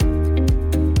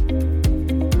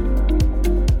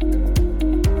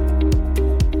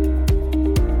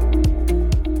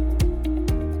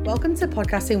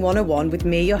Podcasting 101 with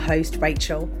me, your host,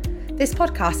 Rachel. This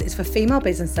podcast is for female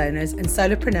business owners and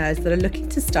solopreneurs that are looking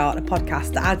to start a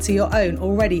podcast that adds to your own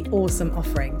already awesome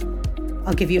offering.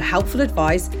 I'll give you helpful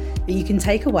advice that you can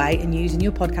take away and use in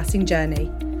your podcasting journey.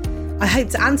 I hope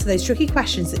to answer those tricky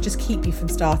questions that just keep you from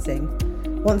starting.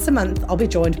 Once a month, I'll be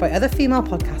joined by other female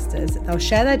podcasters. They'll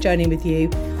share their journey with you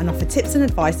and offer tips and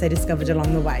advice they discovered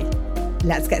along the way.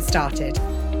 Let's get started.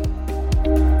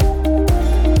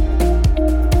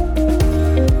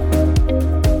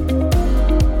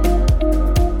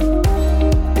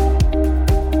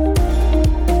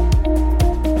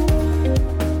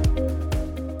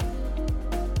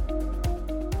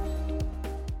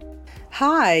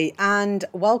 Hi, and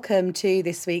welcome to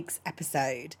this week's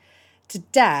episode.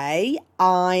 Today,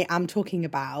 I am talking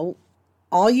about,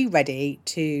 are you ready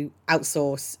to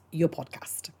outsource your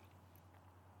podcast?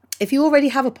 If you already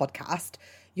have a podcast,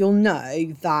 you'll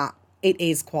know that it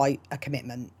is quite a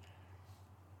commitment.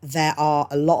 There are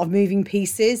a lot of moving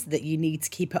pieces that you need to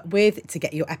keep up with to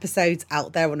get your episodes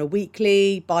out there on a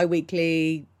weekly,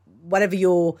 bi-weekly, whatever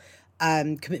your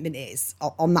commitment is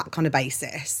on that kind of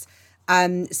basis.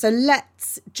 So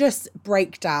let's just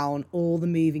break down all the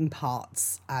moving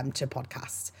parts to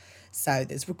podcasts. So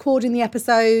there's recording the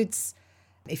episodes.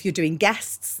 If you're doing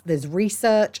guests, there's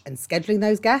research and scheduling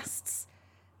those guests,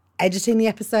 editing the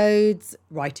episodes,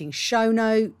 writing show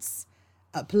notes,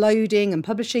 uploading and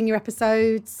publishing your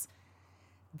episodes.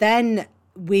 Then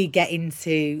we get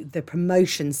into the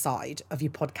promotion side of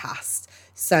your podcast.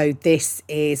 So this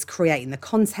is creating the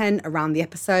content around the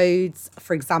episodes.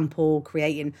 For example,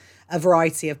 creating a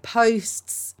variety of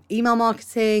posts, email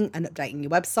marketing, and updating your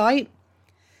website.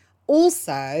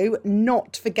 Also,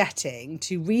 not forgetting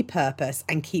to repurpose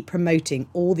and keep promoting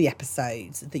all the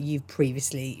episodes that you've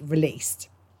previously released.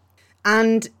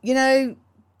 And,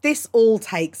 this all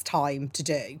takes time to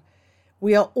do.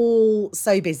 We are all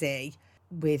so busy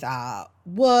with our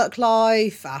work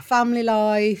life, our family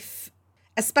life,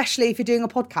 especially if you're doing a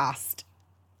podcast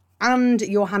and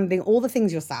you're handling all the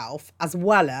things yourself, as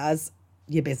well as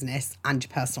your business and your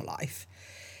personal life.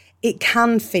 It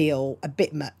can feel a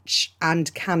bit much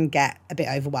and can get a bit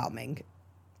overwhelming.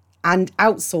 And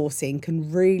outsourcing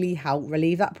can really help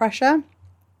relieve that pressure.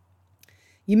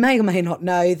 You may or may not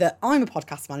know that I'm a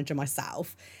podcast manager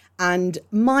myself, and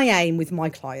my aim with my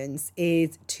clients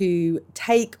is to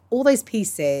take all those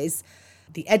pieces,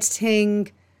 the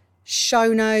editing,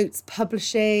 show notes,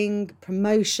 publishing,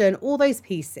 promotion, all those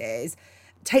pieces,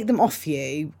 take them off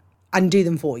you and do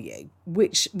them for you,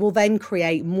 which will then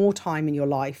create more time in your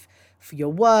life for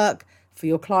your work, for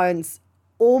your clients,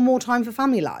 or more time for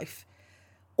family life.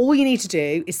 All you need to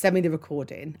do is send me the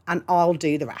recording and I'll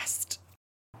do the rest.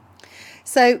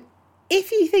 So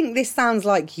if you think this sounds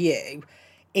like you,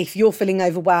 if you're feeling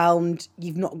overwhelmed,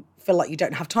 feel like you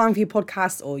don't have time for your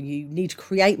podcast, or you need to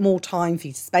create more time for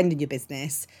you to spend in your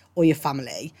business or your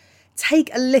family,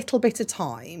 take a little bit of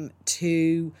time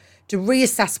to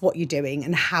reassess what you're doing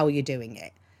and how you're doing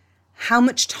it. How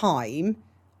much time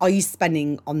are you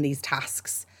spending on these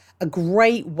tasks? A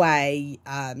great way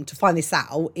to find this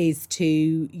out is to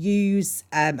use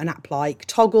an app like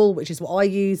Toggle, which is what I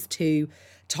use to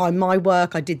time my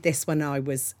work. I did this when I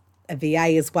was a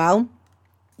VA as well.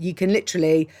 You can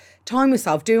literally time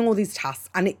yourself doing all these tasks,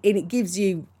 and it gives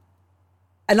you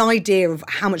an idea of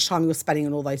how much time you're spending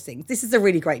on all those things. This is a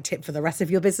really great tip for the rest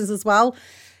of your business as well,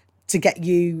 to get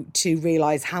you to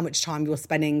realise how much time you're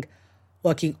spending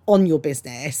working on your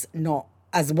business, not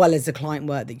as well as the client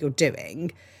work that you're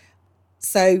doing.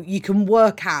 So you can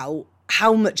work out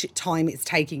how much time it's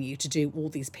taking you to do all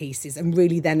these pieces, and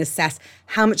really then assess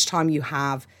how much time you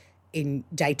have in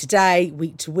day to day,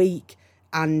 week to week,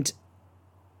 and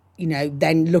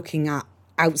then looking at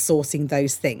outsourcing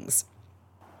those things.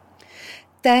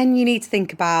 Then you need to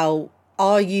think about,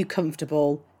 are you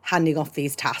comfortable handing off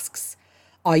these tasks?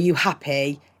 Are you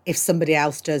happy if somebody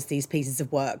else does these pieces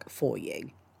of work for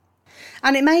you?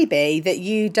 And it may be that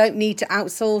you don't need to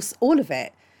outsource all of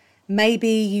it. Maybe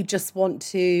you just want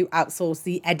to outsource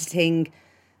the editing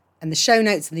and the show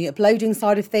notes and the uploading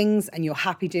side of things, and you're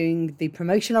happy doing the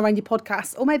promotion around your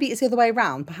podcast. Or maybe it's the other way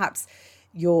around. Perhaps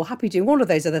you're happy doing all of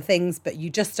those other things, but you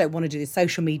just don't want to do the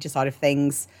social media side of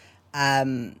things.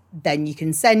 Then you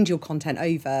can send your content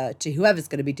over to whoever's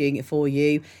going to be doing it for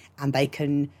you, and they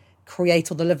can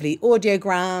create all the lovely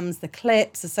audiograms, the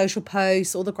clips, the social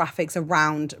posts, all the graphics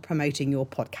around promoting your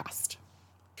podcast.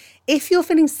 If you're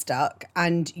feeling stuck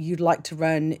and you'd like to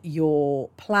run your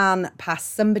plan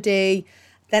past somebody,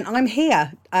 then I'm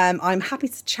here. I'm happy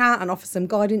to chat and offer some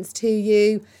guidance to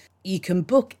you. You can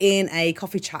book in a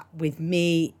coffee chat with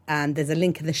me, and there's a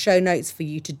link in the show notes for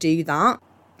you to do that.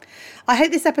 I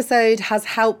hope this episode has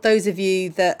helped those of you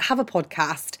that have a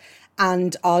podcast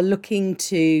and are looking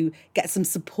to get some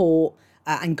support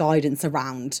and guidance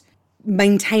around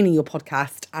maintaining your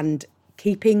podcast and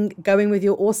keeping going with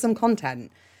your awesome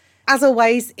content. As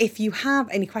always, if you have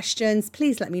any questions,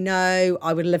 please let me know.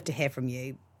 I would love to hear from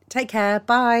you. Take care.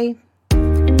 Bye.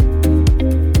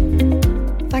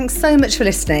 Thanks so much for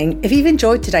listening. If you've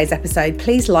enjoyed today's episode,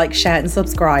 please like, share and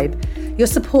subscribe. Your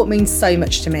support means so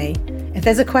much to me. If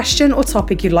there's a question or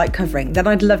topic you'd like covering, then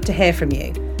I'd love to hear from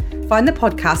you. Find the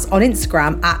podcast on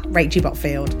Instagram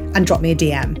 @RachelBotfield and drop me a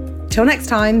DM. Till next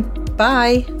time,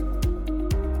 bye.